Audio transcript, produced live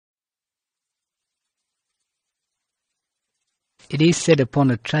It is said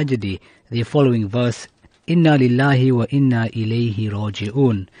upon a tragedy, the following verse, Inna lillahi wa inna ilayhi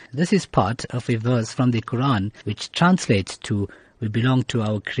raji'un. This is part of a verse from the Quran which translates to, we belong to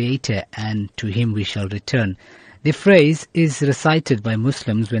our Creator and to Him we shall return. The phrase is recited by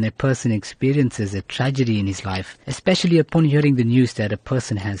Muslims when a person experiences a tragedy in his life, especially upon hearing the news that a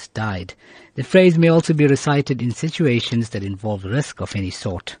person has died. The phrase may also be recited in situations that involve risk of any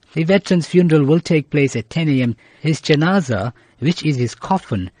sort. The veteran's funeral will take place at 10 a.m. His janazah, which is his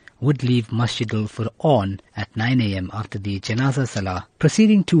coffin, would leave Masjid al-Fur'an at 9 a.m. after the janazah salah,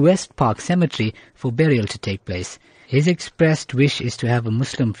 proceeding to West Park Cemetery for burial to take place. His expressed wish is to have a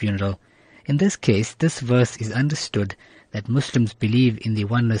Muslim funeral. In this case, this verse is understood that Muslims believe in the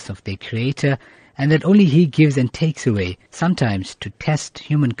oneness of their Creator and that only He gives and takes away, sometimes to test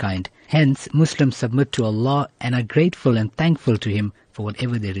humankind. Hence, Muslims submit to Allah and are grateful and thankful to Him for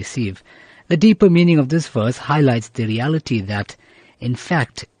whatever they receive. The deeper meaning of this verse highlights the reality that, in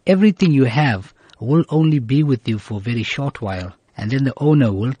fact, everything you have will only be with you for a very short while, and then the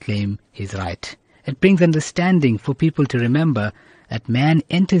owner will claim his right. It brings understanding for people to remember that man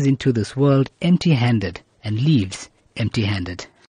enters into this world empty-handed and leaves empty-handed.